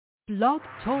Blog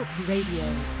Talk Radio.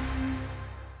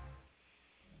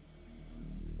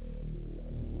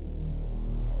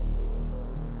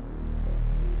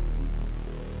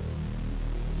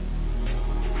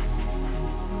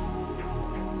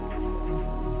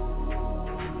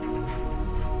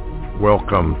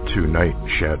 Welcome to Night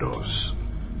Shadows.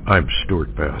 I'm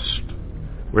Stuart Best,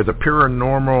 where the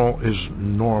paranormal is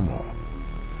normal,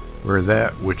 where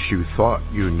that which you thought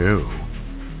you knew,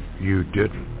 you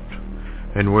didn't,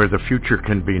 and where the future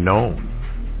can be known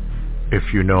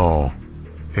if you know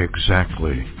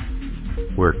exactly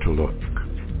where to look.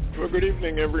 Well, good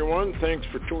evening, everyone. Thanks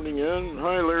for tuning in.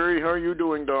 Hi, Larry. How are you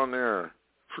doing down there?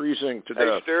 Freezing to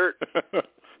death. Hey, Stuart.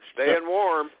 Staying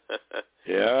warm.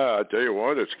 Yeah, I tell you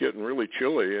what, it's getting really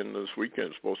chilly, and this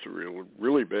weekend's supposed to be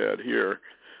really bad here.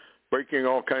 Breaking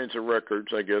all kinds of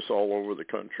records, I guess, all over the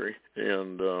country.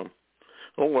 And, oh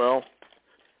well,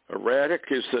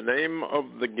 erratic is the name of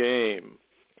the game.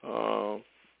 I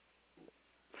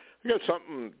got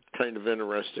something kind of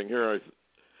interesting here.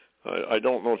 I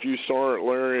don't know if you saw it,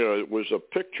 Larry. It was a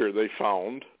picture they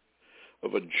found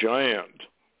of a giant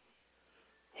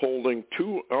holding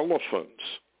two elephants.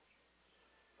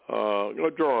 A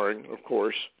drawing, of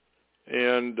course,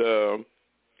 and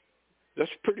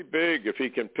that's pretty big if he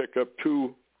can pick up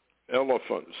two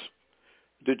elephants.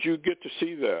 Did you get to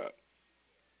see that?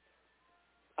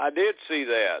 I did see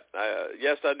that.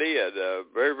 Yes, I did.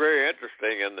 Very, very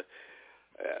interesting. And,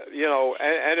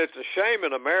 and it's a shame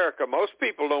in America. Most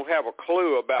people don't have a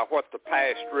clue about what the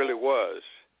past really was.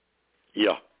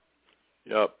 Yeah.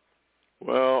 Yep.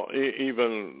 Well,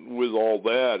 even with all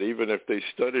that, even if they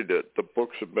studied it, the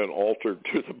books have been altered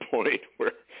to the point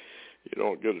where you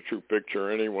don't get a true picture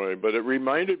anyway. But it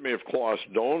reminded me of Klaus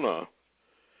Dona.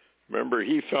 Remember,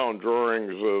 he found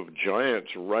drawings of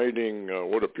giants riding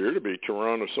what appeared to be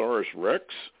Tyrannosaurus Rex.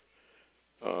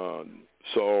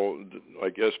 So I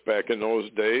guess back in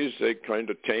those days, they kind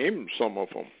of tamed some of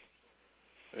them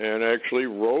and actually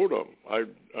rode them. I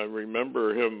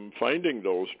remember him finding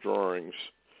those drawings.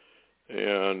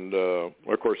 And,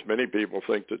 of course, many people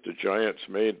think that the giants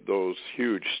made those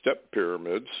huge step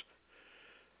pyramids.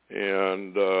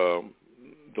 And the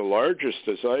largest,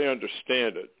 as I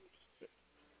understand it,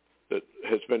 that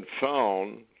has been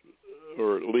found,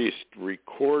 or at least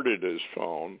recorded as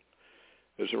found,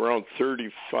 is around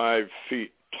 35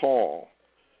 feet tall.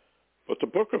 But the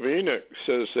Book of Enoch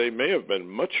says they may have been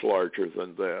much larger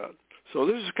than that. So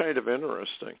this is kind of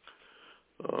interesting.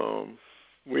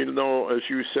 We know, as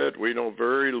you said, we know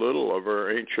very little of our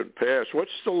ancient past.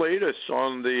 What's the latest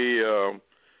on the,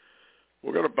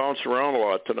 we're going to bounce around a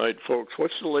lot tonight, folks.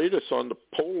 What's the latest on the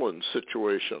Poland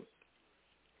situation,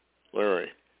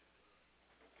 Larry?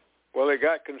 Well, it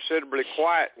got considerably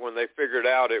quiet when they figured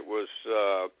out it was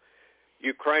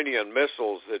Ukrainian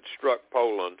missiles that struck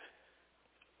Poland.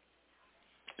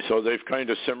 So they've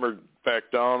kind of simmered back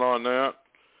down on that,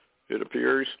 it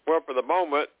appears? Well, for the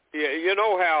moment. Yeah, you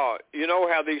know how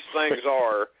these things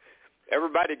are.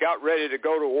 Everybody got ready to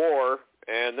go to war,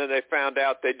 and then they found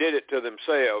out they did it to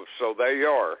themselves. So there you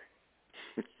are.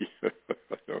 I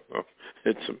don't know.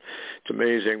 It's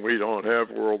amazing we don't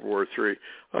have World War III.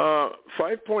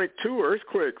 5.2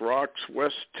 earthquake rocks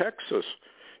West Texas.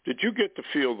 Did you get to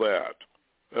feel that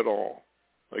at all?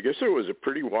 I guess it was a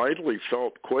pretty widely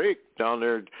felt quake down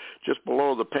there just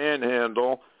below the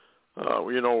Panhandle.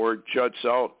 Where it juts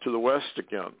out to the west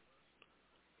again,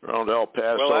 around El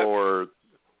Paso or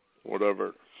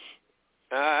whatever.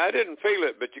 I didn't feel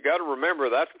it, but you got to remember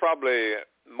that's probably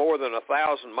more than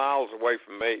 1,000 miles away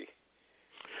from me.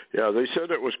 Yeah, they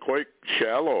said it was quite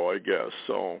shallow, I guess.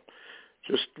 So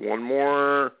just one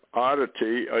more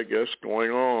oddity, I guess,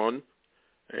 going on.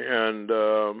 And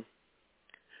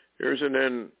here's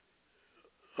another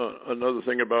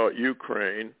thing about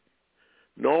Ukraine.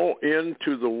 No end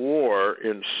to the war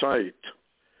in sight.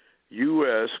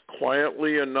 U.S.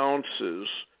 quietly announces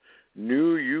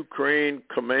new Ukraine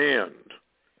command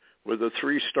with a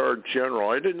 3-star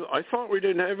general. I thought we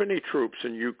didn't have any troops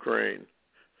in Ukraine.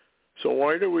 So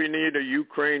why do we need a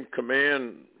Ukraine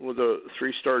command with a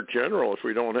 3-star general if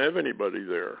we don't have anybody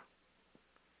there?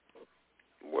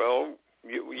 Well,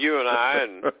 you and I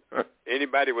and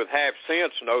anybody with half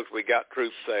sense knows we got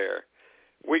troops there.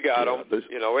 We got them.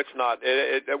 It's not.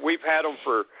 We've had them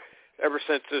ever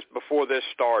since before this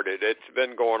started. It's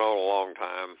been going on a long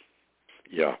time.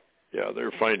 Yeah,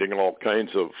 they're finding all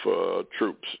kinds of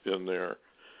troops in there,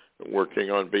 working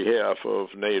on behalf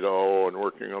of NATO and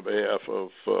working on behalf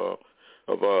of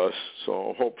us.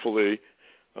 So hopefully,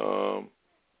 I'm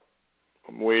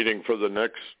waiting for the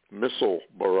next missile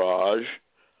barrage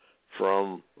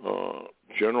from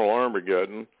General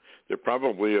Armageddon. they're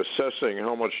probably assessing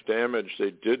how much damage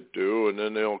they did do, and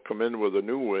then they'll come in with a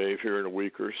new wave here in a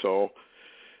week or so.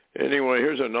 Anyway,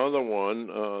 here's another one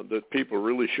that people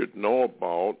really should know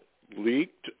about.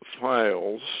 Leaked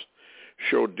files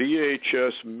show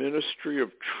DHS Ministry of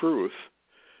Truth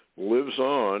lives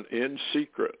on in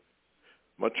secret,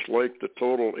 much like the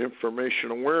Total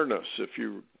Information Awareness. If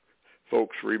you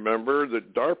folks remember,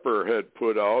 that DARPA had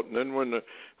put out, and then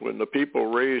when the people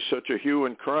raised such a hue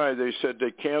and cry, they said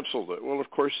they canceled it. Well,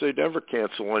 of course, they never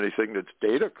cancel anything that's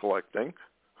data collecting.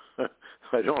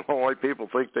 I don't know why people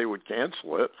think they would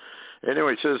cancel it.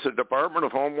 Anyway, it says the Department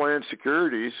of Homeland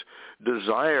Security's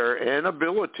desire and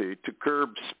ability to curb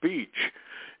speech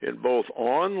in both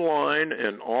online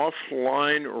and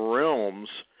offline realms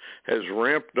has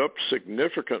ramped up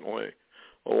significantly.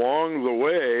 Along the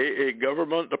way, a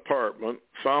government department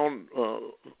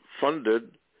funded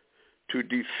to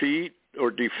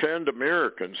defend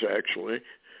Americans, actually,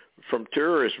 from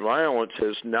terrorist violence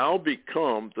has now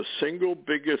become the single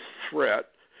biggest threat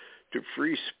to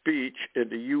free speech in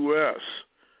the U.S.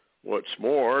 What's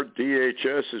more,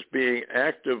 DHS is being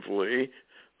actively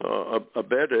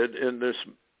abetted in this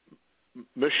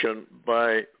mission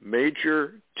by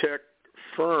major tech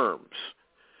firms.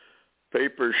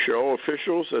 Papers show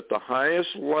officials at the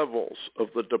highest levels of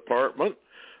the department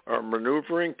are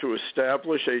maneuvering to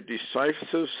establish a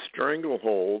decisive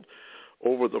stranglehold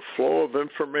over the flow of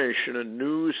information in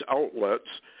news outlets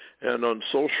and on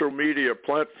social media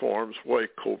platforms while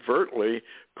covertly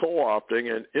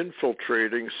co-opting and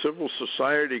infiltrating civil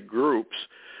society groups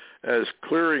as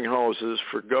clearinghouses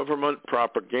for government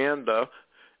propaganda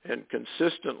and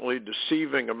consistently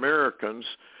deceiving Americans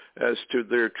as to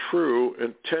their true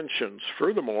intentions.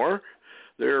 Furthermore,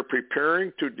 they are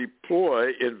preparing to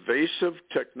deploy invasive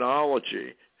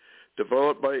technology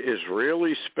developed by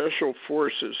Israeli special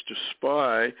forces to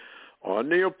spy on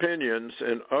the opinions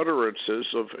and utterances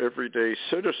of everyday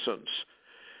citizens,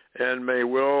 and may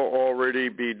well already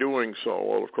be doing so.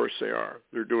 Well, of course they are.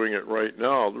 They're doing it right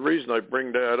now. The reason I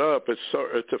bring that up is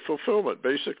it's a fulfillment,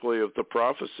 basically, of the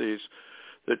prophecies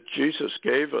that Jesus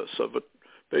gave us of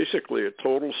basically a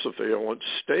total surveillance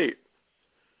state.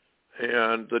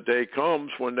 And the day comes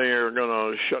when they are going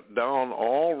to shut down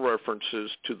all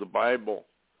references to the Bible,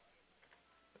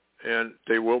 and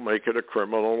they will make it a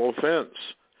criminal offense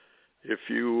if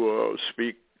you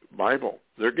speak Bible.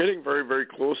 They're getting very, very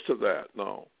close to that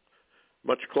now.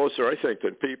 Much closer, I think,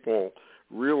 than people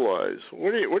realize.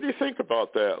 What do you think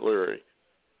about that, Larry?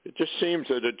 It just seems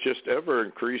that it's just ever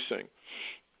increasing.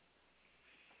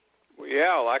 Well,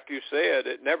 yeah, like you said,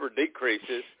 it never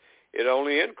decreases. It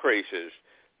only increases.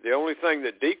 The only thing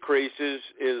that decreases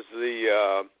is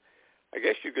the, I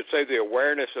guess you could say, the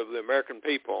awareness of the American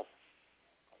people.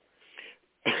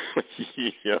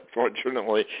 Yeah,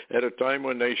 fortunately, at a time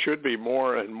when they should be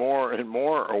more and more and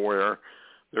more aware,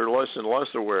 they're less and less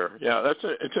aware. Yeah,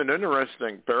 it's an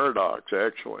interesting paradox,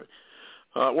 actually.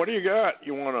 What do you got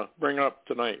you want to bring up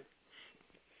tonight?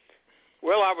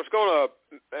 Well, I was going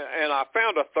to, and I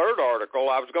found a third article.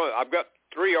 I've got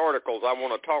 3 articles I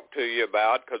want to talk to you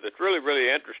about because it's really,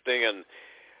 really interesting, and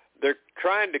they're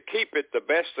trying to keep it the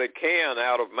best they can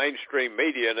out of mainstream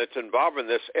media, and it's involving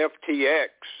this FTX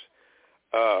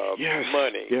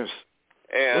money. Yes.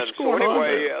 And what's going so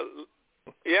anyway,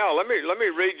 on let me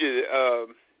read you.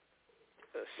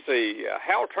 Let's see.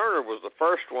 Hal Turner was the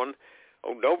first one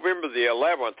on November the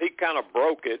 11th. He kind of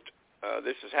broke it.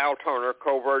 This is Hal Turner,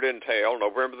 Covert Intel,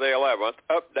 November the 11th.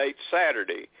 Update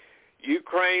Saturday.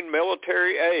 Ukraine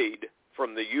military aid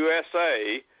from the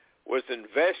USA was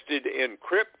invested in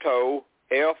crypto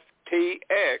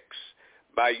FTX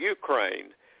by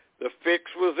Ukraine. The fix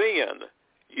was in.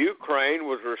 Ukraine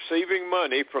was receiving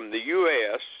money from the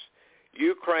U.S.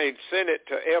 Ukraine sent it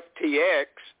to FTX,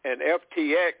 and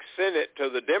FTX sent it to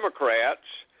the Democrats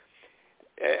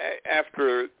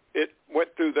after it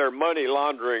went through their money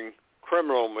laundering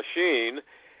criminal machine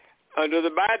under the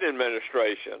Biden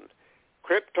administration.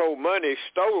 Crypto money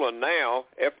stolen now,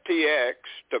 FTX,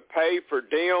 to pay for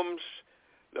Dems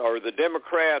or the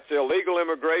Democrats' illegal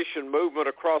immigration movement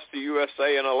across the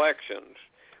USA in elections.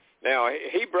 Now,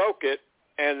 he broke it,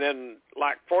 and then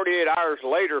like 48 hours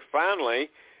later, finally,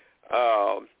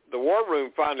 the War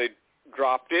Room finally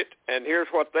dropped it, and here's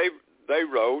what they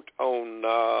wrote on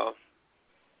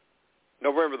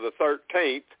November the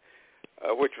 13th,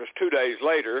 which was 2 days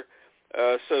later.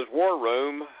 Says War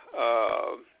Room,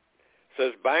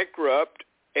 says bankrupt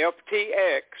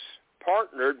FTX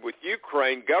partnered with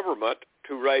Ukraine government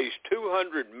to raise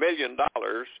 $200 million.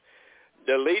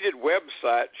 Deleted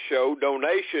websites show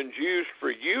donations used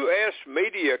for U.S.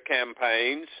 media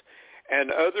campaigns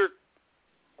and other,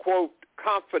 quote,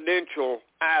 confidential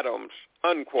items,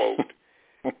 unquote.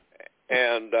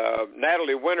 And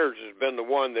Natalie Winters has been the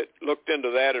one that looked into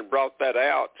that and brought that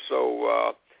out,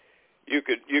 so you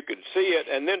could see it.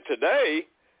 And then today,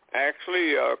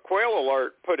 actually, Quail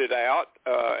Alert put it out,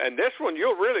 and this one,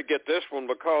 you'll really get this one,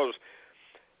 because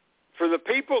for the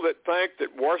people that think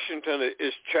that Washington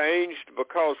is changed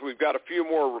because we've got a few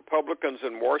more Republicans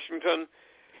in Washington,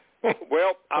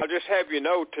 well, I'll just have you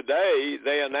know, today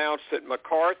they announced that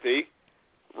McCarthy,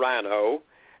 Rhino,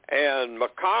 and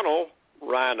McConnell,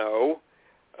 Rhino,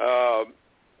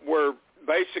 were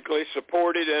basically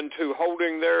supported into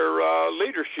holding their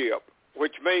leadership,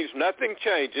 which means nothing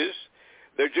changes.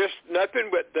 They're just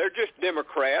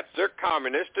Democrats. They're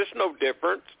communists. There's no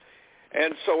difference.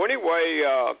 And so anyway,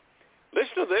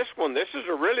 listen to this one. This is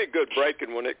a really good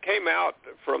breaking one. It came out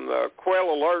from the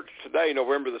Quail Alert today,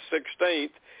 November the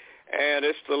 16th, and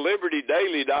it's the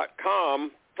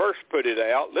LibertyDaily.com first put it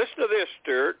out. Listen to this,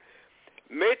 Stuart.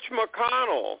 Mitch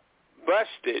McConnell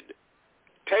busted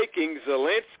taking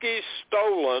Zelensky's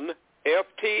stolen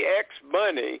FTX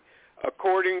money,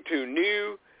 according to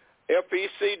new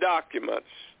FEC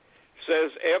documents.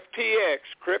 Says FTX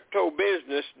crypto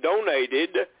business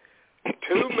donated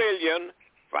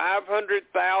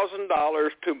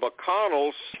 $2,500,000 to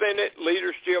McConnell's Senate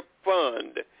Leadership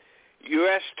Fund,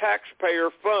 U.S.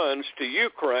 taxpayer funds to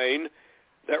Ukraine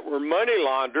that were money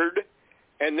laundered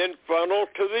and then funneled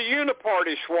to the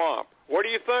Uniparty swamp. What do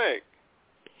you think?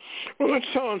 Well, that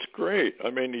sounds great. I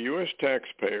mean, the U.S.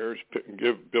 taxpayers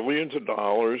give billions of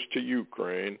dollars to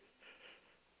Ukraine.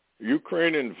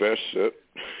 Ukraine invests it,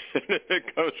 and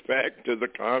it goes back to the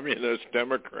communist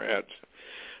Democrats.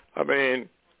 I mean,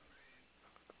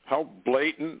 how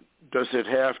blatant does it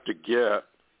have to get?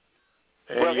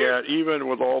 And yet, even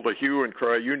with all the hue and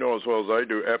cry, you know as well as I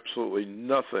do, absolutely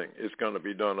nothing is going to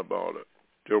be done about it.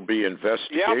 There'll be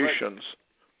investigations.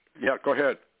 Yeah, go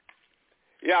ahead.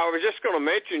 Yeah, I was just going to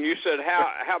mention, you said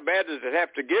how bad does it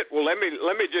have to get? Well, let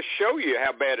me just show you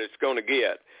how bad it's going to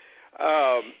get.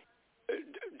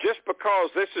 Just because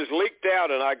this is leaked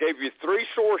out, and I gave you 3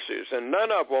 sources, and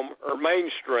none of them are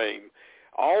mainstream.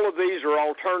 All of these are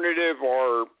alternative,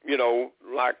 or,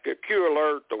 like Q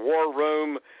Alert, the War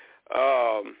Room,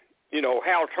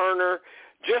 Hal Turner.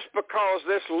 Just because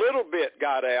this little bit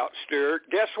got out, Stuart,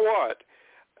 guess what?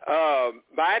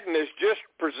 Biden is just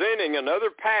presenting another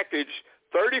package,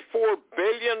 $34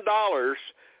 billion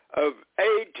of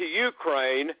aid to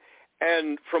Ukraine,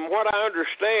 and from what I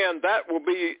understand, that will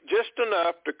be just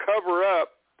enough to cover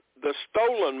up the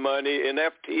stolen money in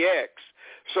FTX.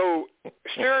 So,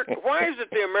 Stuart, why is it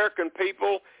the American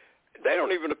people, they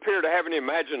don't even appear to have any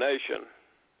imagination?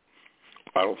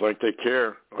 I don't think they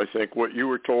care. I think what you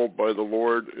were told by the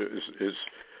Lord is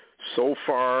so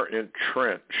far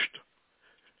entrenched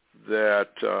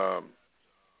that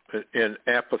in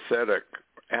apathy.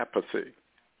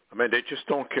 I mean, they just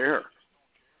don't care.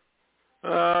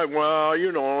 Well,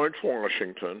 it's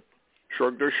Washington.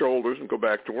 Shrug their shoulders and go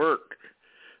back to work.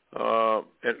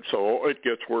 And so it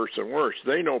gets worse and worse.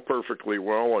 They know perfectly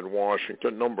well in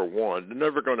Washington, number one, they're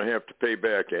never going to have to pay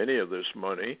back any of this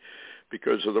money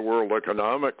because of the World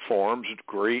Economic Forum's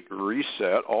Great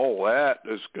Reset. All that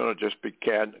is going to just be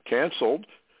canceled,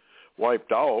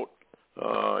 wiped out.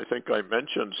 I think I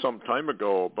mentioned some time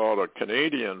ago about a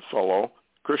Canadian fellow,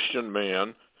 Christian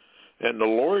man, and the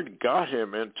Lord got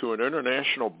him into an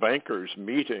international bankers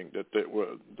meeting that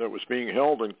was being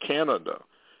held in Canada.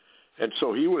 And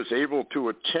so he was able to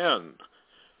attend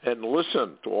and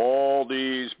listen to all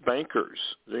these bankers,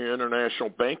 the international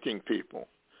banking people,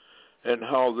 and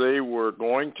how they were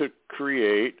going to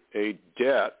create a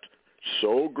debt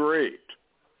so great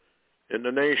in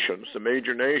the nations, the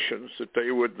major nations, that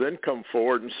they would then come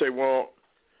forward and say, well,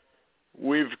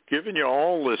 we've given you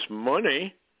all this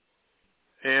money,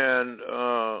 and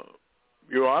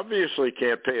you obviously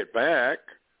can't pay it back.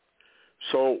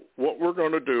 So what we're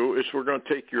going to do is we're going to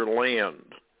take your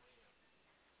land,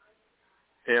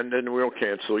 and then we'll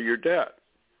cancel your debt.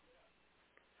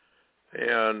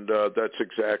 And that's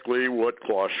exactly what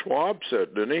Klaus Schwab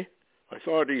said, didn't he? I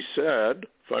thought he said,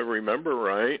 if I remember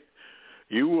right,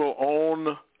 you will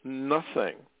own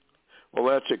nothing. Well,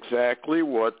 that's exactly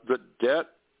what the debt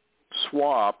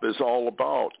swap is all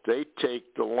about. They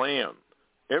take the land,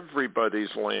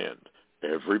 everybody's land,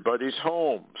 everybody's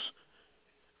homes.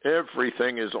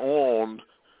 Everything is owned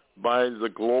by the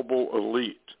global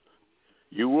elite.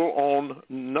 You will own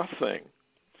nothing.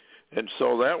 And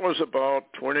so that was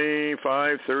about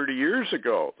 25, 30 years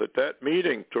ago that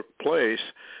meeting took place.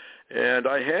 And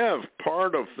I have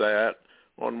part of that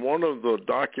on one of the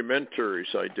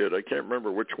documentaries I did. I can't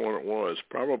remember which one it was,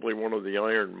 probably one of the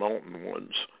Iron Mountain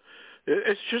ones.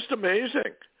 It's just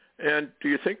amazing. And do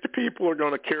you think the people are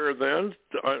going to care then?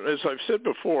 As I've said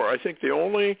before, I think the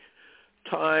only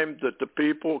time that the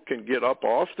people can get up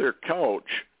off their couch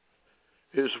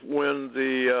is when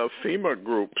the FEMA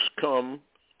groups come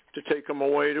to take them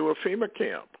away to a FEMA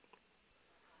camp.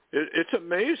 It's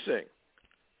amazing,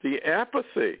 the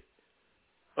apathy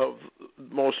of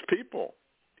most people.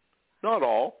 Not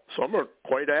all. Some are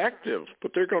quite active,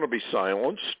 but they're going to be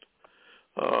silenced.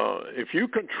 If you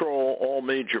control all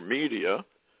major media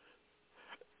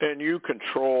and you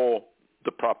control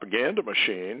the propaganda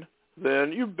machine,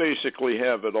 then you basically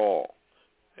have it all.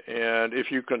 And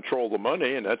if you control the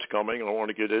money, and that's coming, I want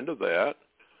to get into that.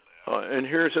 And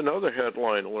here's another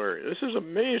headline, Larry. This is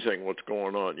amazing what's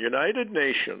going on. United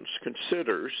Nations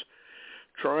considers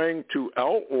trying to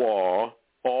outlaw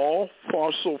all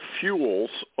fossil fuels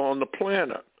on the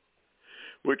planet,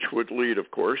 which would lead, of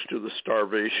course, to the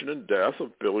starvation and death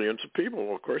of billions of people.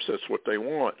 Well, of course, that's what they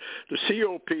want. The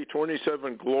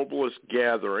COP27 globalist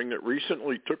gathering that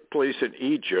recently took place in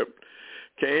Egypt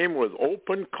came with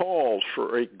open calls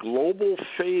for a global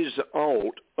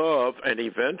phase-out of an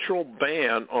eventual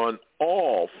ban on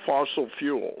all fossil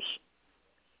fuels.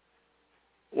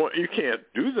 Well, you can't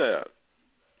do that.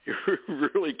 You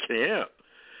really can't.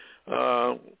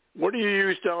 What do you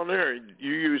use down there? You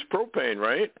use propane,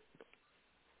 right?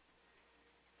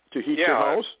 To heat your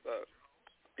house?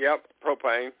 Yep,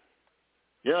 propane.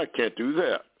 Yeah, I can't do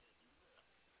that.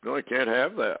 No, I can't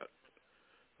have that.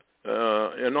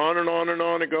 And on and on and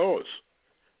on it goes.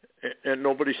 And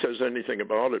nobody says anything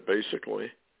about it,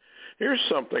 basically. Here's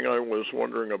something I was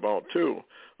wondering about, too.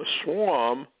 A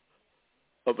swarm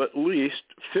of at least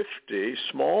 50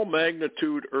 small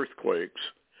magnitude earthquakes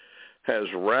has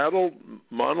rattled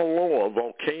Mauna Loa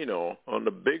volcano on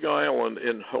the Big Island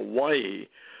in Hawaii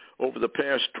over the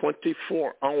past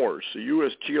 24 hours. The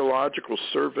U.S. Geological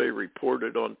Survey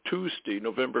reported on Tuesday,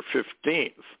 November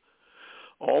 15th.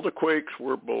 All the quakes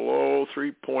were below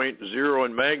 3.0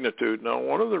 in magnitude. Now,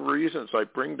 one of the reasons I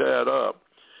bring that up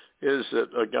is that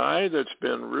a guy that's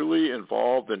been really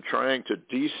involved in trying to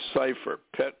decipher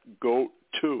Pet Goat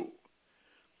 2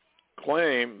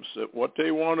 claims that what they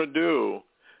want to do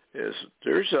is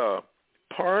there's a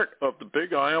part of the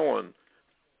Big Island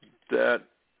that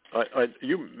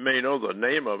you may know the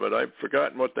name of it. I've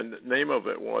forgotten what the name of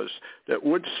it was, that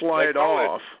would slide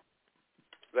off.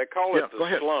 They call it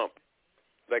the slump.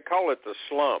 They call it the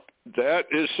slump. That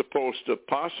is supposed to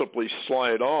possibly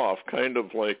slide off, kind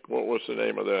of like, what was the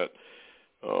name of that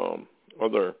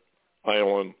other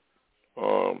island?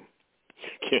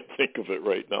 Can't think of it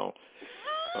right now.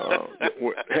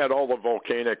 Had all the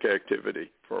volcanic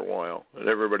activity for a while, and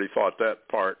everybody thought that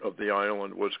part of the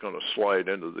island was going to slide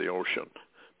into the ocean,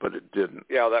 but it didn't.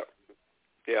 That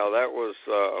was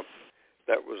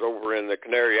over in the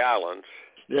Canary Islands.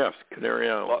 Yes, Canary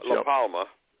Islands. La Palma.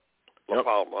 La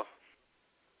Palma.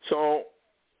 So,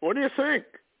 what do you think?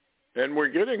 And we're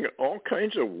getting all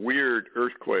kinds of weird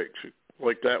earthquakes,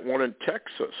 like that one in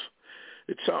Texas.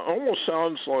 It almost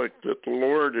sounds like that the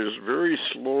Lord is very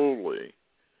slowly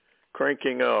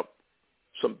cranking up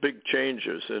some big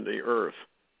changes in the earth.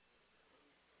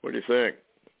 What do you think?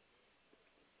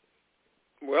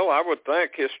 Well, I would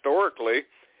think historically,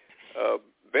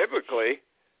 biblically,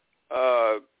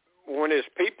 when his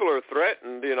people are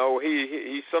threatened,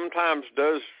 he sometimes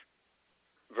does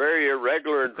very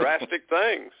irregular and drastic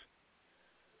things.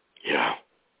 Yeah.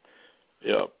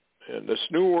 And this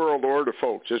New World Order,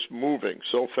 folks, is moving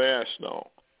so fast now.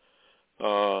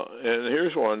 And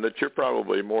here's one that you're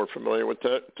probably more familiar with.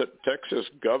 Texas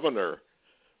governor,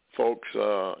 folks,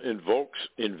 invokes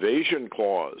invasion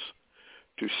clause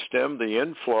to stem the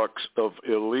influx of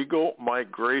illegal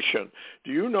migration.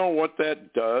 Do you know what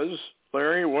that does,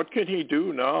 Larry? What can he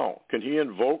do now? Can he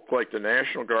invoke, like, the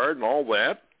National Guard and all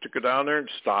that to go down there and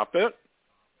stop it?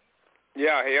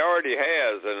 Yeah, he already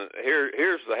has. And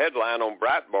here's the headline on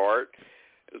Breitbart.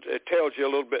 It tells you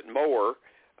a little bit more.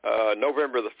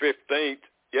 November the 15th,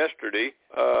 yesterday,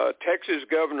 Texas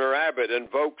Governor Abbott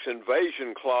invokes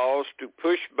invasion clause to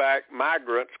push back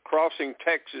migrants crossing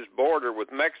Texas border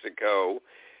with Mexico.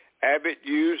 Abbott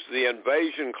used the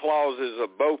invasion clauses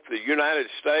of both the United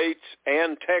States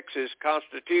and Texas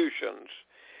constitutions.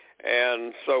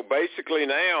 And so basically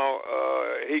now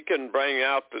he can bring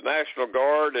out the National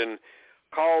Guard and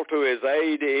call to his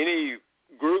aid any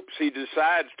groups he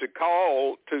decides to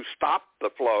call to stop the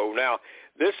flow. Now,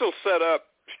 this will set up,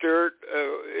 Stuart,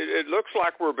 it looks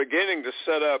like we're beginning to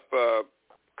set up a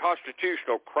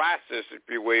constitutional crisis, if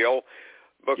you will,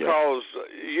 because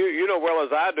you know well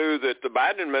as I do that the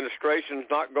Biden administration is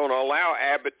not going to allow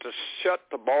Abbott to shut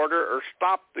the border or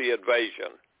stop the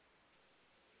invasion.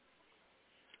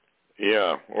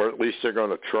 Yeah, or at least they're going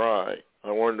to try.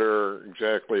 I wonder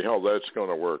exactly how that's going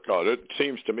to work out. It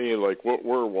seems to me like what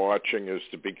we're watching is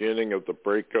the beginning of the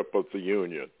breakup of the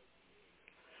Union,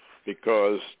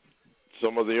 because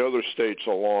some of the other states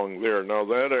along there, now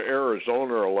that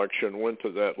Arizona election went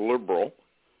to that liberal,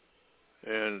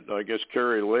 and I guess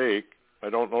Carrie Lake, I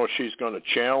don't know if she's going to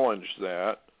challenge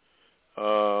that,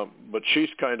 but she's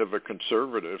kind of a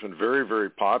conservative and very, very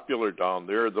popular down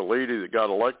there. The lady that got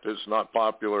elected is not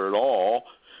popular at all,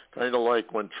 kind of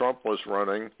like when Trump was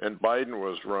running and Biden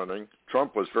was running.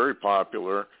 Trump was very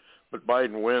popular, but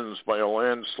Biden wins by a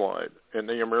landslide. And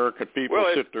the American people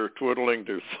sit there twiddling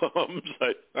their thumbs.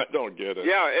 I don't get it.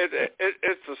 Yeah,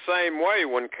 it's the same way.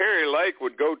 When Carrie Lake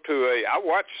would go to I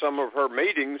watched some of her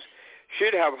meetings,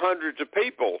 she'd have hundreds of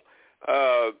people.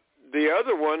 The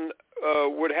other one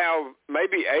would have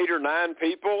maybe 8 or 9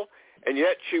 people, and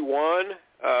yet she won.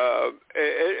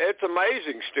 It's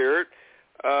amazing, Stuart,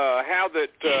 how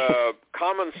that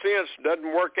common sense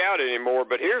doesn't work out anymore.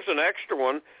 But here's an extra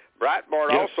one.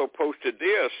 Breitbart also posted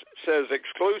this, says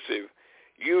exclusive.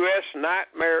 U.S.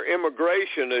 nightmare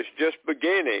immigration is just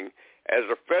beginning as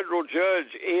a federal judge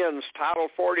ends Title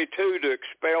 42 to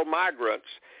expel migrants,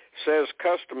 says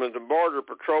Customs and Border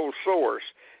Patrol source.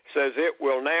 Says it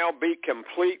will now be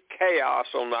complete chaos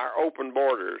on our open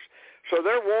borders. So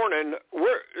they're warning,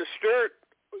 Stuart,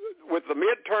 with the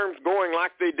midterms going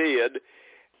like they did,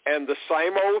 and the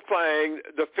same old thing,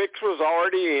 the fix was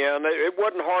already in. It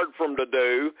wasn't hard for them to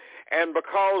do. And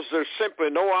because there's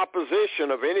simply no opposition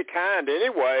of any kind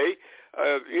anyway,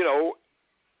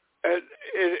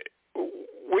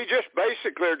 we just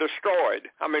basically are destroyed.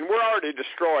 I mean, we're already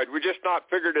destroyed. We just not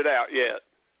figured it out yet.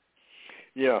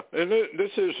 Yeah, and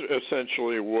this is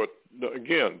essentially what,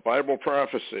 again, Bible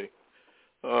prophecy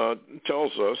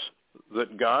tells us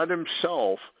that God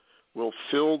himself will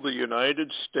fill the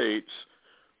United States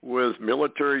with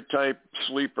military-type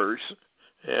sleepers,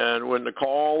 and when the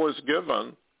call is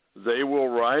given, they will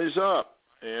rise up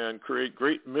and create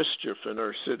great mischief in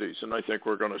our cities, and I think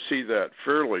we're going to see that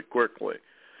fairly quickly.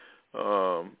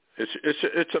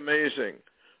 It's amazing.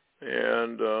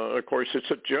 And, of course,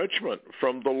 it's a judgment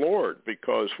from the Lord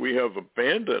because we have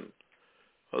abandoned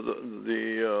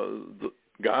the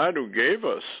God who gave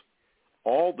us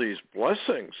all these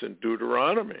blessings in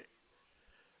Deuteronomy.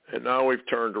 And now we've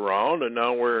turned around, and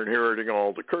now we're inheriting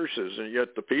all the curses. And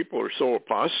yet the people are so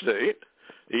apostate,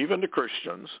 even the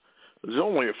Christians. There's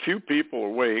only a few people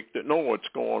awake that know what's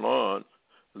going on.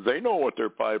 They know what their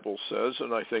Bible says,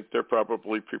 and I think they're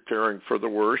probably preparing for the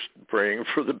worst, praying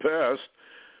for the best.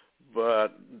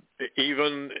 But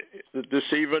this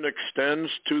even extends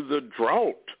to the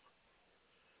drought,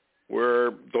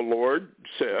 where the Lord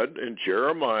said in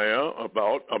Jeremiah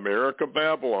about America,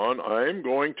 Babylon, I am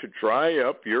going to dry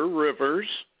up your rivers,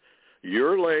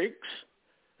 your lakes,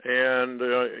 and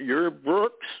your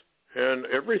brooks, and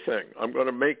everything. I'm going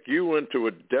to make you into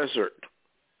a desert.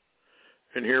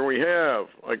 And here we have,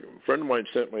 a friend of mine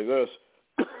sent me this,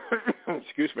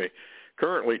 excuse me,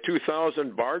 currently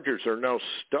 2,000 barges are now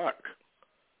stuck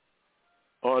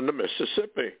on the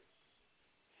Mississippi.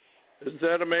 Isn't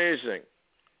that amazing?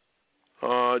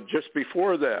 Just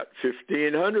before that,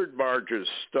 1,500 barges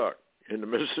stuck in the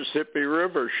Mississippi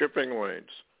River shipping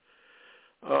lanes.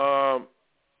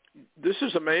 This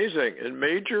is amazing. And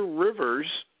major rivers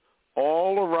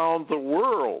all around the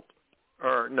world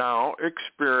are now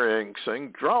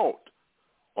experiencing drought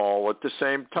all at the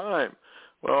same time.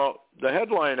 Well, the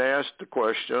headline asked the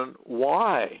question,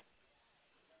 why?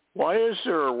 Why is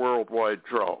there a worldwide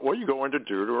drought? Well, you go into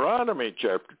Deuteronomy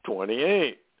chapter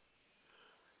 28.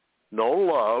 No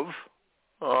love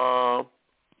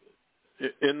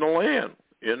in the land,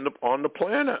 on the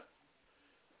planet.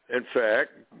 In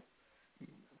fact,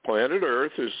 planet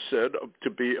Earth is said to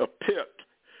be a pit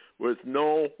with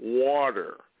no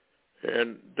water.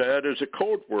 And that is a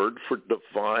code word for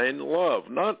divine love,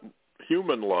 not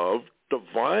human love,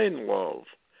 divine love.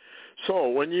 So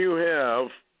when you have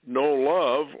no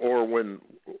love, or when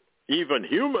even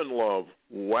human love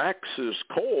waxes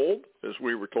cold, as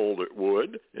we were told it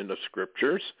would in the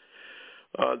scriptures,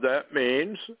 that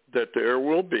means that there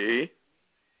will be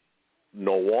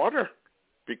no water,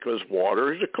 because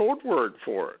water is a code word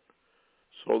for it.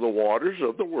 So the waters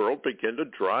of the world begin to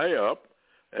dry up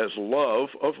as love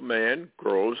of man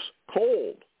grows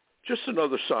cold. Just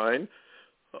another sign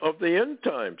of the end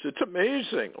times. It's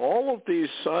amazing. All of these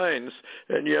signs,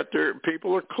 and yet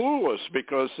people are clueless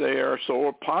because they are so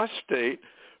apostate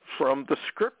from the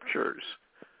scriptures.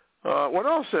 What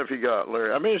else have you got,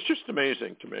 Larry? I mean, it's just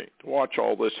amazing to me to watch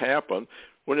all this happen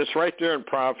when it's right there in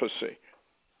prophecy.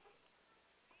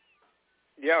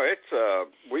 Yeah, it's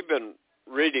we've been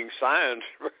reading signs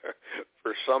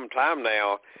for some time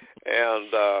now,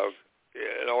 and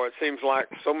it seems like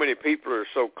so many people are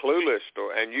so clueless,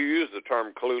 and you use the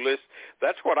term clueless.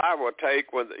 That's what I would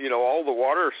take when, all the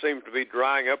water seems to be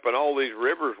drying up in all these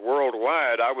rivers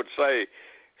worldwide. I would say,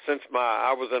 since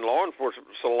I was in law enforcement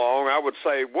so long, I would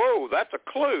say, whoa, that's a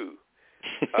clue.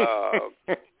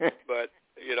 But,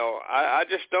 I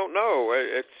just don't know.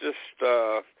 It's just,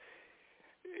 but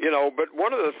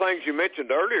one of the things you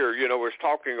mentioned earlier, was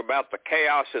talking about the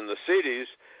chaos in the cities.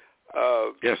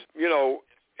 Yes.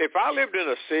 If I lived in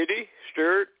a city,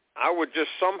 Stuart, I would just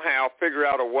somehow figure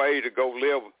out a way to go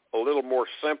live a little more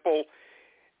simple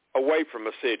away from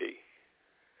a city.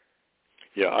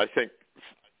 Yeah, I think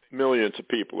millions of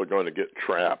people are going to get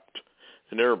trapped.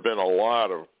 And there have been a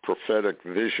lot of prophetic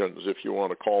visions, if you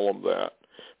want to call them that,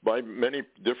 by many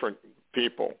different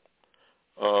people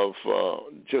of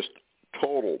just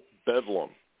total bedlam,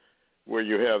 where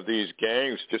you have these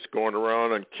gangs just going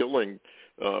around and killing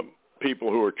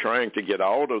people who are trying to get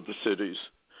out of the cities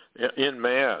en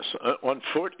masse, on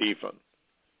foot even.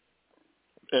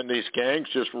 And these gangs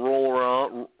just roll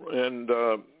around and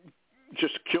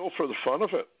just kill for the fun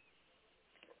of it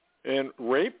and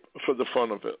rape for the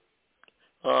fun of it.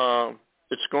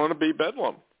 It's going to be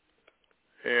bedlam.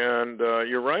 And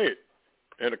you're right.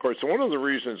 And, of course, one of the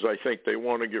reasons I think they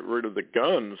want to get rid of the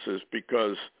guns is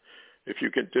because if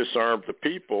you can disarm the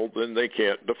people, then they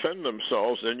can't defend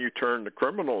themselves. Then you turn the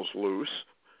criminals loose,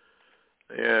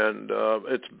 and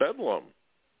it's bedlam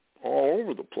all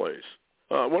over the place.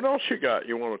 What else you got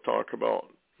you want to talk about?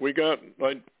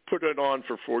 I put it on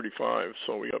for 45,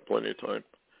 so we got plenty of time.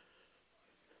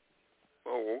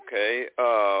 Oh, okay.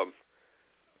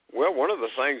 Well, one of the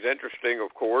things interesting,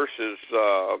 of course, is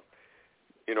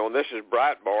and this is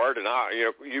Breitbart, and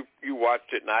you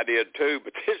watched it and I did too.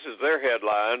 But this is their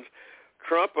headlines.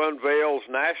 Trump unveils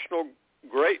national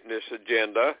greatness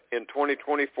agenda in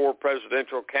 2024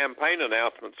 presidential campaign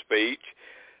announcement speech.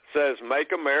 Says,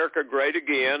 make America great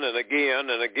again and again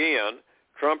and again.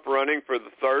 Trump running for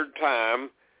the third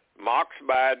time, mocks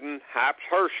Biden, hypes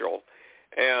Herschel.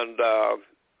 And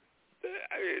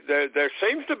there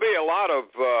seems to be a lot of,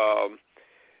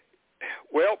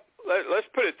 let's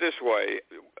put it this way.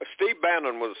 Steve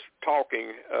Bannon was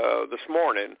talking this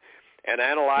morning and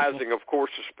analyzing, of course,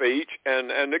 the speech.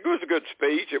 And it was a good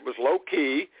speech. It was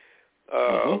low-key.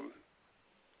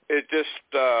 It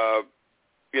just,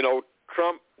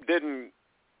 Trump didn't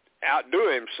outdo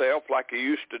himself like he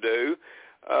used to do.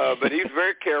 But he's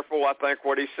very careful, I think,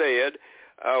 what he said.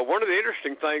 One of the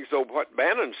interesting things, though, what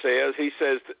Bannon says, he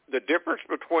says the difference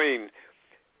between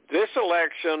this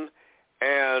election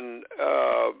and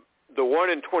the one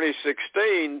in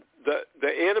 2016, the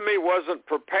enemy wasn't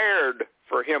prepared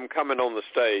for him coming on the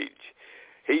stage.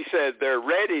 He said they're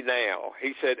ready now.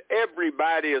 He said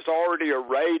everybody is already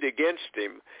arrayed against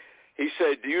him. He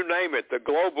said, do you name it, the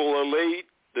global elite,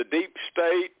 the deep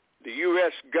state, the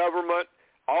U.S. government,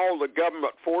 all the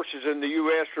government forces in the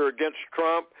U.S. are against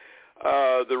Trump.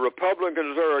 The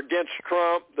Republicans are against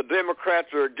Trump. The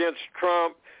Democrats are against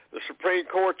Trump. The Supreme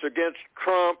Court's against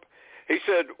Trump. He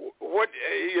said,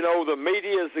 the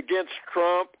media is against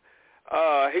Trump.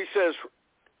 He says,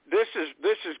 this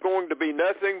is going to be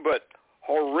nothing but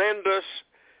horrendous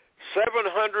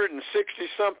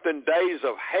 760-something days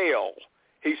of hell,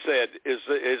 he said, is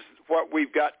what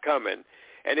we've got coming.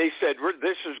 And he said,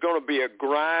 this is going to be a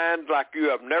grind like you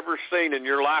have never seen in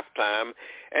your lifetime.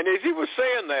 And as he was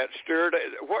saying that, Stuart,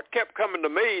 what kept coming to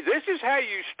me, this is how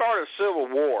you start a civil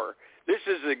war. This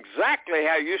is exactly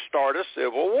how you start a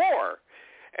civil war.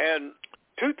 And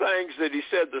two things that he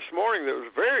said this morning that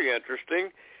was very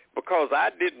interesting, because I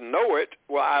didn't know it.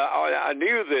 Well, I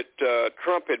knew that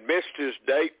Trump had missed his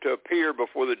date to appear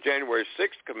before the January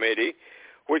 6th committee,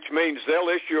 which means they'll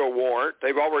issue a warrant.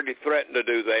 They've already threatened to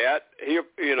do that.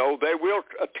 They will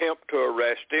attempt to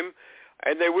arrest him,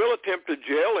 and they will attempt to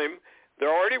jail him.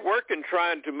 They're already working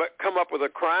trying to come up with a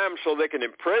crime so they can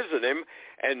imprison him.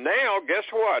 And now, guess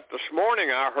what? This morning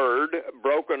I heard,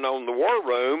 broken on the War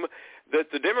Room,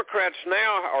 that the Democrats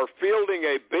now are fielding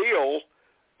a bill,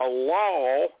 a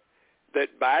law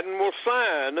that Biden will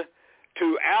sign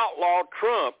to outlaw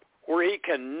Trump, where he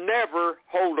can never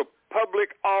hold a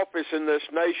public office in this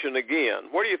nation again.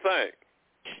 What do you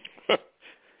think?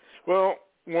 Well,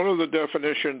 one of the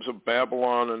definitions of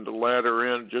Babylon and the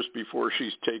latter end, just before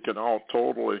she's taken out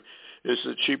totally, is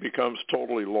that she becomes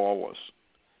totally lawless.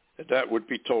 And that would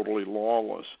be totally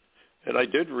lawless. And I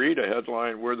did read a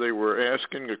headline where they were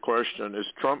asking the question, is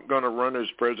Trump going to run his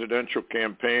presidential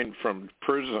campaign from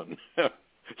prison?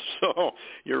 So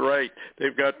you're right.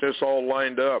 They've got this all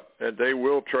lined up, and they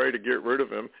will try to get rid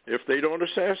of him if they don't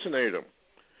assassinate him.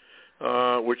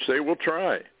 which they will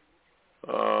try.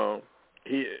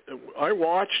 I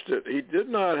watched it. He did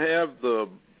not have the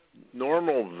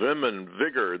normal vim and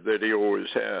vigor that he always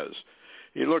has.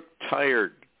 He looked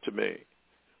tired to me,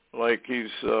 like he's,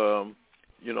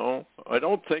 I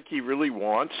don't think he really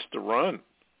wants to run,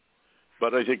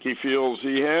 but I think he feels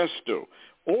he has to.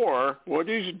 Or what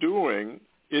he's doing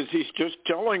is he's just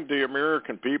telling the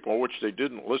American people, which they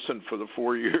didn't listen for the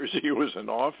 4 years he was in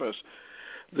office,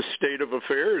 the state of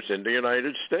affairs in the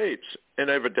United States, and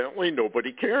evidently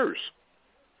nobody cares.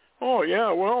 Oh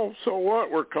yeah, well, so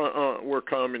what? We're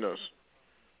communists.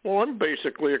 Well, I'm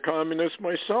basically a communist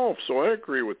myself, so I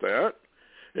agree with that.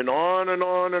 And on and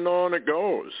on and on it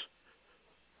goes.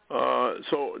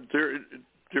 So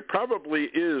there probably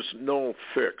is no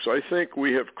fix. I think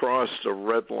we have crossed a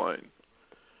red line,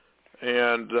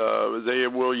 and they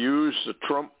will use the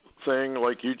Trump thing,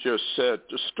 like you just said,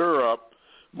 to stir up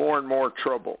more and more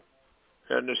trouble.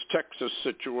 And this Texas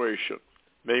situation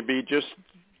may be just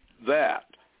that.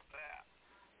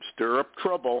 Stir up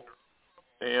trouble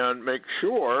and make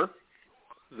sure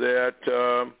that,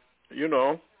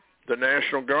 the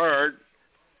National Guard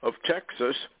of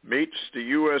Texas meets the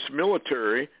U.S.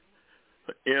 military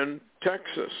in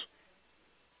Texas.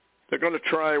 They're going to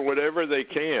try whatever they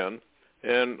can.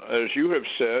 And as you have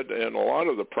said, and a lot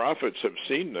of the prophets have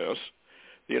seen this,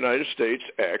 the United States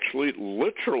actually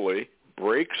literally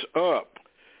breaks up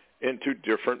into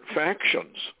different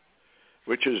factions,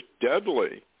 which is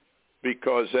deadly,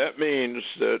 because that means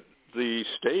that the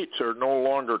states are no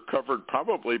longer covered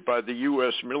probably by the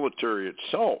U.S. military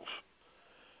itself.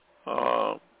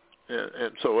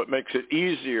 And so it makes it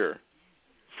easier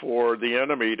for the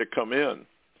enemy to come in.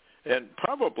 And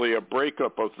probably a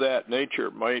breakup of that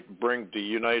nature might bring the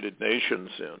United Nations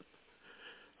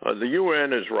in. The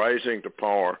UN is rising to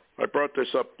power. I brought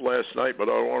this up last night, but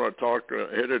I want to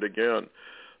hit it again.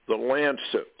 The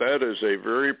Lancet, that is a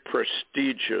very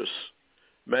prestigious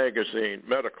magazine,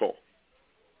 medical,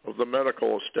 of the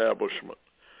medical establishment.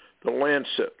 The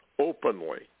Lancet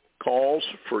openly calls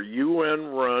for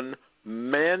UN-run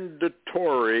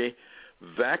mandatory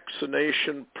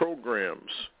vaccination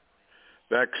programs.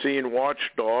 Vaccine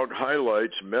Watchdog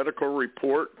highlights medical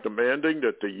report demanding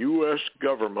that the U.S.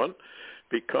 government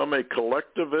become a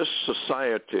collectivist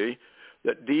society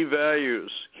that devalues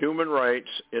human rights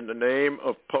in the name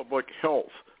of public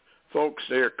health. Folks,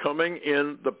 they are coming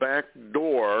in the back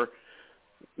door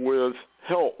with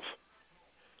health,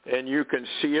 and you can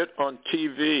see it on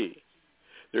TV.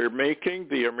 They're making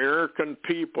the American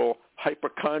people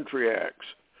hypochondriacs.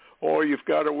 Oh, you've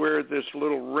got to wear this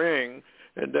little ring,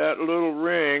 and that little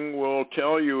ring will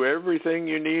tell you everything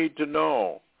you need to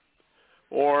know.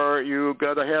 Or you've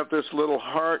got to have this little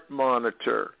heart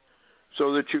monitor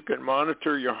so that you can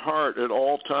monitor your heart at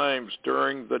all times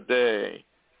during the day.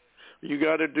 You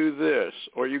got to do this,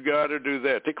 or you got to do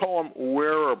that. They call them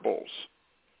wearables.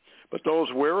 But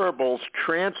those wearables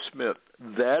transmit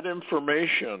that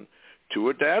information to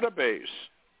a database,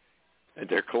 and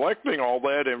they're collecting all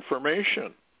that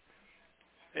information.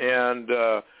 And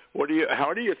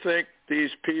how do you think these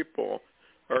people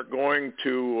are going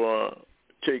to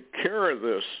take care of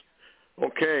this?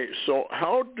 Okay, so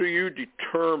how do you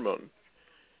determine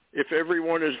if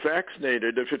everyone is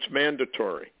vaccinated, if it's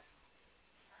mandatory?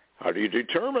 How do you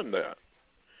determine that?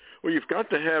 Well, you've got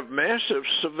to have massive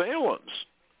surveillance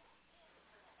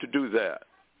to do that.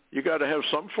 You got to have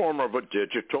some form of a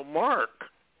digital mark.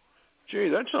 Gee,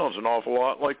 that sounds an awful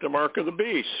lot like the mark of the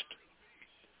beast,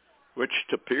 which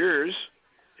appears,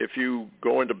 if you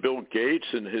go into Bill Gates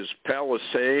and his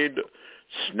Palisade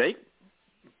snake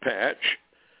patch,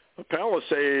 a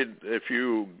Palisade,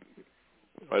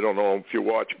 I don't know if you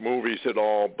watch movies at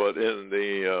all, but in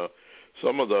the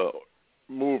some of the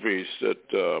movies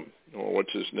that,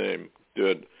 what's his name,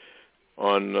 did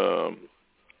on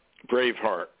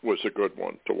Braveheart was a good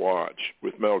one to watch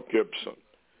with Mel Gibson,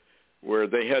 where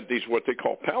they had these what they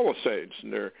call palisades,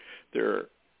 and they're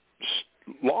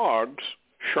logs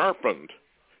sharpened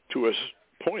to a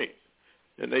point,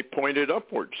 and they pointed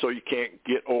upward so you can't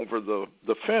get over the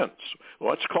fence.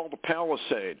 Well, that's called a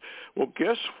palisade. Well,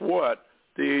 guess what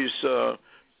these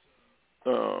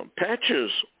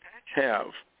patches have?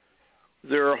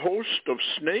 They're a host of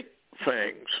snake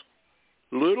fangs,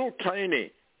 little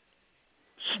tiny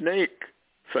snake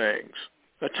fangs.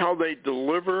 That's how they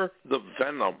deliver the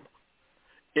venom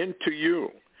into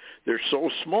you. They're so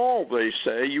small, they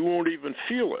say, you won't even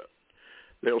feel it.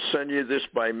 They'll send you this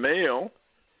by mail,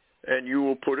 and you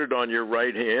will put it on your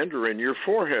right hand or in your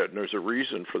forehead. And there's a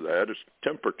reason for that. It's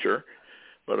temperature,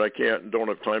 but I don't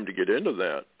have time to get into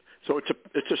that. So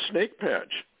it's a snake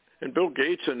patch, And Bill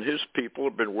Gates and his people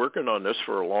have been working on this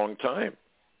for a long time.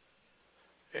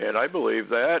 And I believe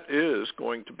that is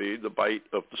going to be the bite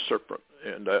of the serpent,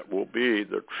 and that will be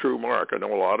the true mark. I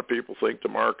know a lot of people think the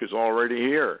mark is already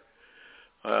here.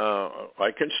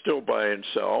 I can still buy and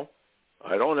sell.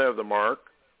 I don't have the mark.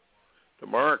 The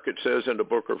mark, it says in the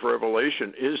book of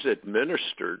Revelation, is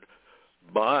administered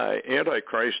by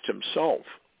Antichrist himself.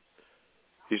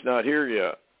 He's not here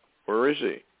yet. Where is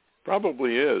he?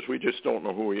 Probably is. We just don't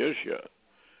know who he is yet.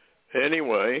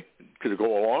 Anyway, to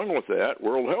go along with that,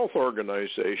 World Health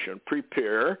Organization,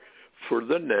 prepare for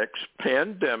the next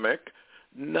pandemic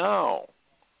now.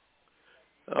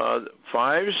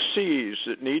 5 C's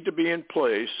that need to be in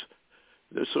place.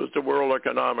 This was the World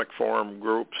Economic Forum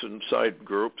groups and side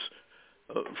groups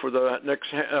for the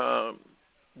next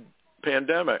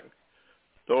pandemic.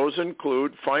 Those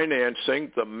include financing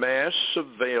the mass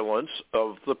surveillance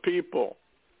of the people.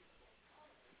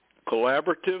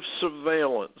 Collaborative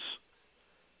surveillance.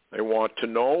 They want to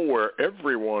know where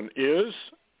everyone is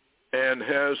and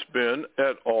has been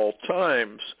at all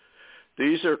times.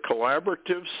 These are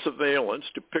collaborative surveillance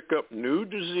to pick up new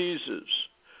diseases,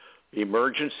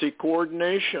 emergency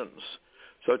coordinations,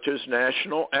 such as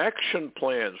national action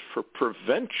plans for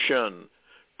prevention,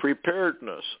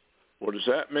 preparedness. What does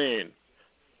that mean?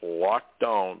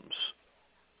 Lockdowns,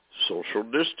 social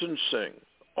distancing,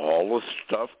 all the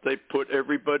stuff they put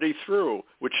everybody through,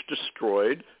 which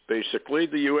destroyed basically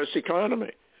the U.S. economy.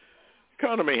 The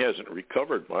economy hasn't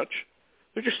recovered much.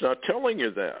 They're just not telling you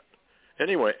that.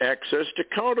 Anyway, access to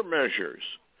countermeasures.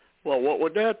 Well, what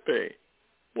would that be?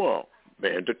 Well,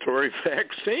 mandatory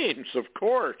vaccines, of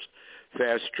course,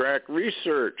 fast-track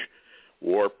research,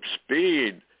 warp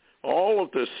speed, all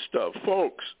of this stuff.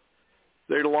 Folks,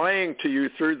 they're lying to you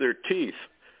through their teeth.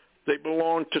 They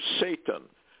belong to Satan.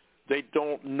 They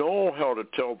don't know how to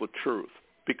tell the truth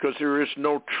because there is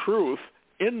no truth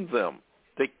in them.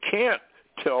 They can't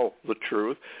tell the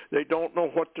truth. They don't know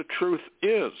what the truth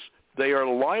is. They are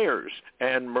liars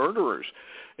and murderers.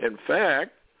 In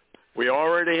fact, we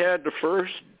already had the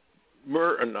first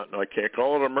I can't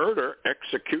call it a murder,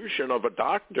 execution of a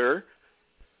doctor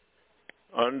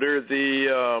under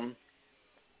the,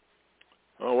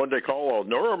 what do they call it,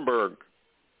 Nuremberg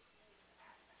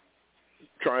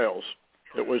trials.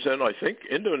 It was in, I think,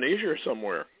 Indonesia or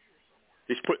somewhere.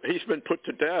 He's been put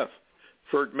to death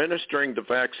for administering the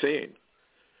vaccine.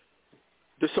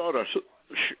 This ought to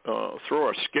throw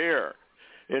a scare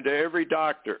into every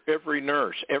doctor, every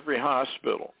nurse, every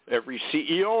hospital, every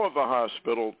CEO of a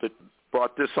hospital that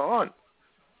brought this on.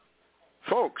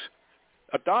 Folks,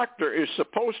 a doctor is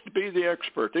supposed to be the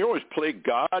expert. They always play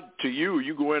God to you.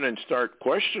 You go in and start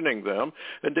questioning them,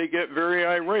 and they get very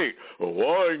irate.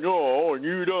 Oh, I know, and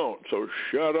you don't, so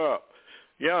shut up.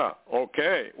 Yeah,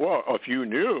 okay. Well, if you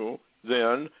knew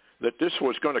then that this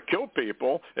was going to kill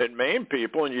people and maim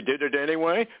people, and you did it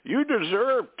anyway, you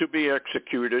deserve to be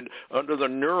executed under the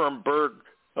Nuremberg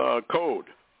Code.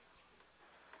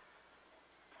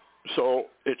 So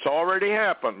it's already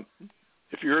happened.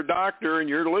 If you're a doctor and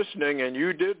you're listening and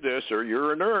you did this, or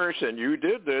you're a nurse and you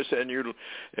did this, and you're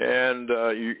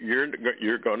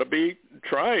going to be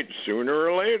tried sooner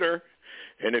or later.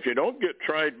 And if you don't get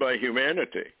tried by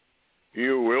humanity,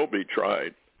 you will be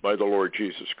tried by the Lord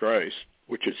Jesus Christ,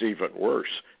 which is even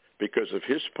worse because of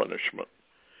his punishment.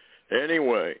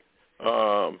 Anyway,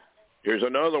 here's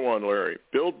another one, Larry.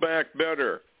 Build Back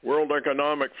Better. World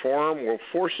Economic Forum will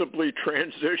forcibly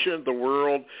transition the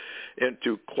world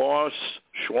into Klaus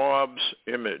Schwab's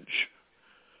image.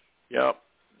 Yep.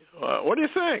 What do you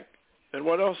think? And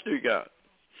what else do you got?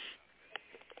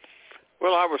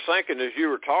 Well, I was thinking as you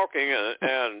were talking,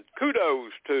 and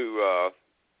kudos to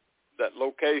that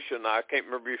location. I can't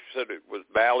remember if you said it was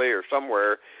Bali or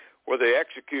somewhere where they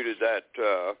executed that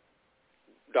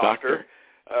doctor.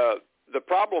 The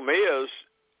problem is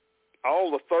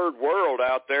all the third world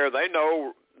out there, they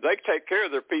know they take care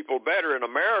of their people better. In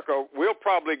America, we'll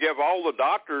probably give all the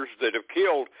doctors that have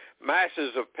killed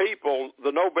masses of people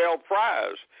the Nobel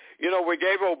Prize. You know, we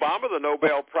gave Obama the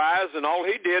Nobel Prize, and all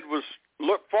he did was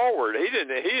look forward. He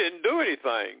didn't do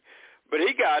anything, but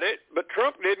he got it. But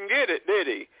Trump didn't get it, did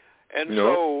he? And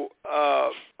nope.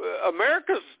 So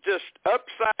America's just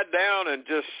upside down and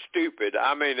just stupid.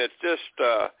 I mean, it's just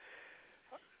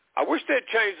I wish they'd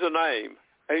change the name.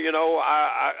 You know,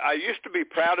 I used to be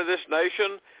proud of this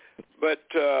nation, but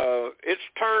it's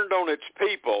turned on its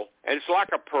people, and it's like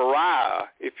a pariah,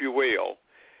 if you will.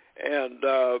 And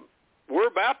we're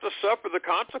about to suffer the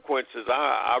consequences,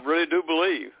 I really do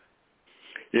believe.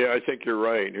 Yeah, I think you're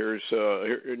right. Here's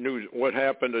what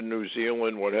happened in New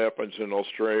Zealand, what happens in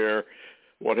Australia.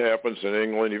 what happens in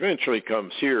England eventually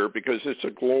comes here because it's a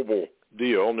global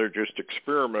deal and they're just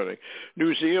experimenting.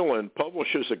 New Zealand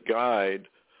publishes a guide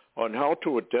on how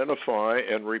to identify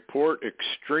and report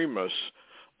extremists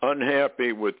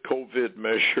unhappy with COVID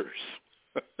measures.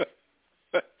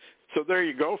 So there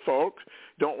you go, folks.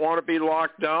 Don't want to be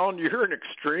locked down? You're an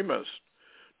extremist.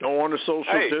 Don't want to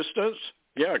social distance?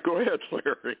 Yeah, go ahead,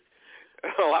 Larry.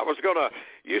 Well, I was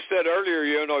you said earlier,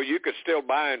 you could still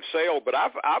buy and sell, but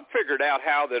I've figured out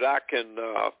how that I can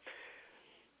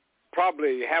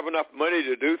probably have enough money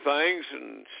to do things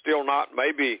and still not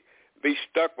maybe be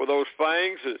stuck with those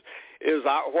things.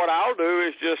 What I'll do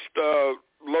is just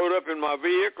load up in my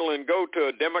vehicle and go to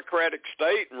a Democratic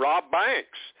state and rob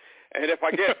banks. And if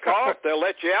I get caught, they'll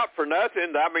let you out for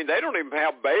nothing. I mean, they don't even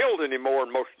have bail anymore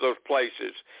in most of those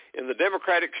places. In the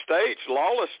Democratic states,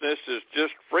 lawlessness is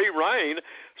just free reign.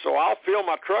 So I'll fill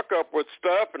my truck up with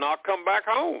stuff, and I'll come back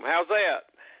home. How's that?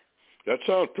 That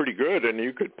sounds pretty good. And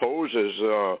you could pose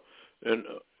as an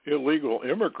illegal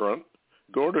immigrant,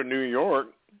 go to New York,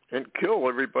 and kill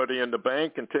everybody in the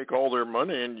bank and take all their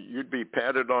money, and you'd be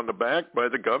patted on the back by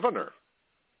the governor.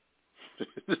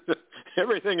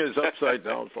 Everything is upside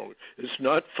down, folks. It's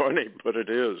not funny, but it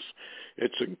is.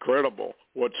 It's incredible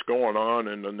what's going on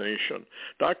in the nation.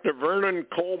 Dr. Vernon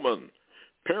Coleman,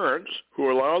 parents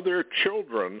who allow their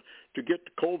children to get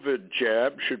the COVID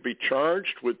jab should be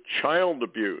charged with child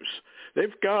abuse.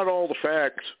 They've got all the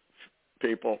facts,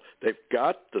 people. They've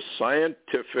got the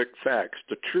scientific facts,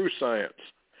 the true science.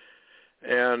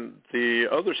 And the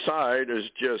other side is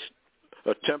just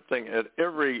attempting at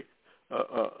every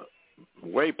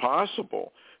way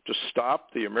possible to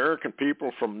stop the American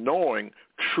people from knowing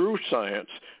true science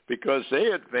because they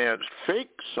advance fake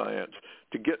science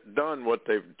to get done what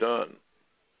they've done.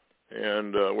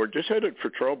 And we're just headed for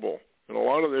trouble. And a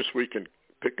lot of this we can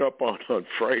pick up on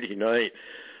Friday night.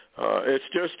 It's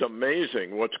just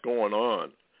amazing what's going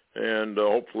on. And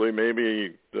hopefully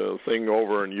maybe the thing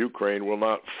over in Ukraine will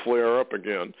not flare up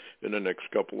again in the next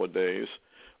couple of days.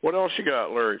 What else you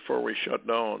got, Larry, before we shut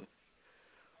down?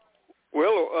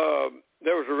 Well,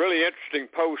 there was a really interesting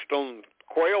post on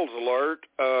Quail's Alert.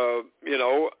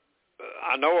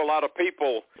 I know a lot of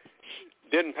people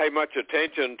didn't pay much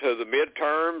attention to the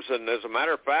midterms, and as a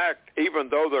matter of fact, even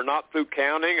though they're not through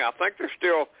counting, I think they're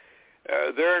still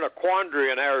they're in a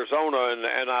quandary in Arizona,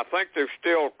 and I think they're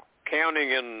still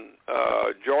counting in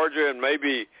Georgia and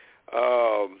maybe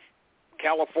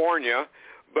California.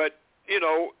 But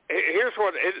here's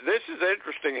this is an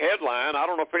interesting headline. I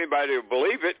don't know if anybody will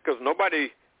believe it because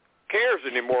nobody cares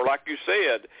anymore, like you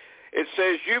said. It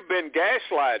says, "You've been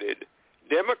gaslighted.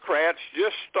 Democrats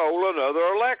just stole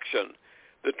another election.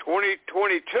 The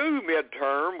 2022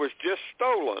 midterm was just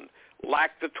stolen,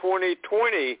 like the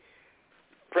 2020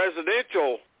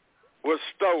 presidential was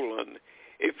stolen.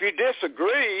 If you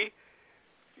disagree,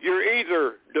 you're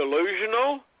either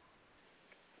delusional,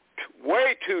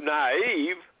 way too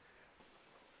naive,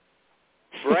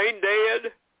 brain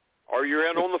dead, or you're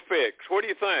in on the fix." What do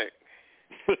you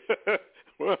think?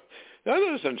 Well, that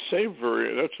doesn't say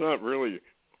that's not really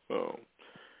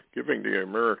giving the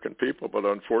American people, but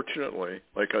unfortunately,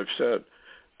 like I've said,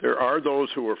 there are those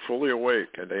who are fully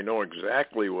awake and they know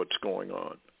exactly what's going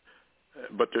on.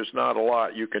 But there's not a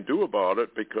lot you can do about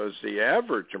it because the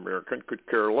average American could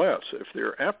care less. If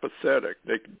they're apathetic,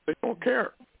 they don't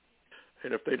care.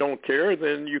 And if they don't care,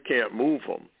 then you can't move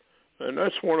them. And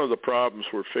that's one of the problems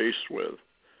we're faced with.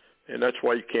 And that's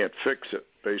why you can't fix it,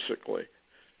 basically.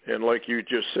 And like you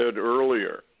just said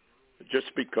earlier,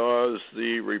 just because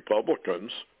the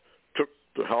Republicans took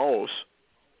the House,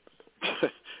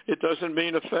 it doesn't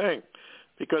mean a thing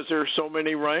because there are so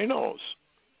many rhinos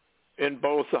in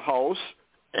both the House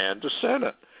and the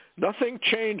Senate. Nothing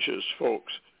changes,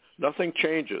 folks. Nothing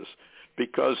changes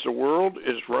because the world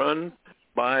is run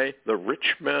by the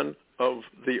rich men of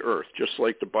the earth, just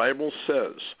like the Bible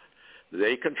says.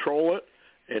 They control it,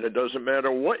 and it doesn't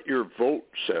matter what your vote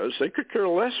says. They could care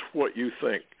less what you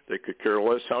think. They could care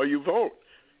less how you vote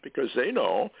because they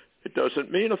know it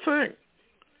doesn't mean a thing.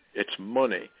 It's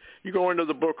money. You go into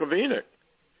the book of Enoch.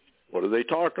 What do they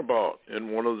talk about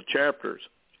in one of the chapters?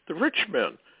 The rich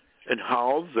men and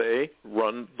how they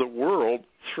run the world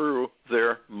through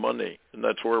their money. And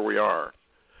that's where we are.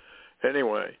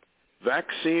 Anyway,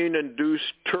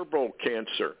 vaccine-induced turbo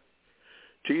cancer.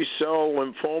 T-cell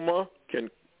lymphoma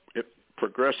it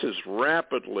progresses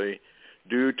rapidly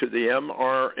due to the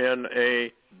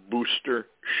mRNA booster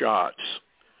shots.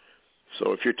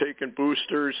 So if you're taking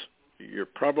boosters, you're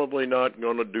probably not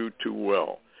going to do too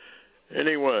well.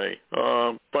 Anyway,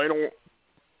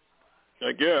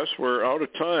 guess. We're out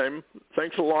of time.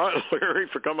 Thanks a lot, Larry,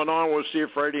 for coming on. We'll see you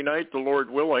Friday night, the Lord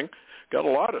willing. Got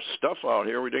a lot of stuff out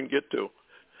here we didn't get to.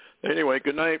 Anyway,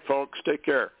 good night, folks. Take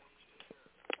care.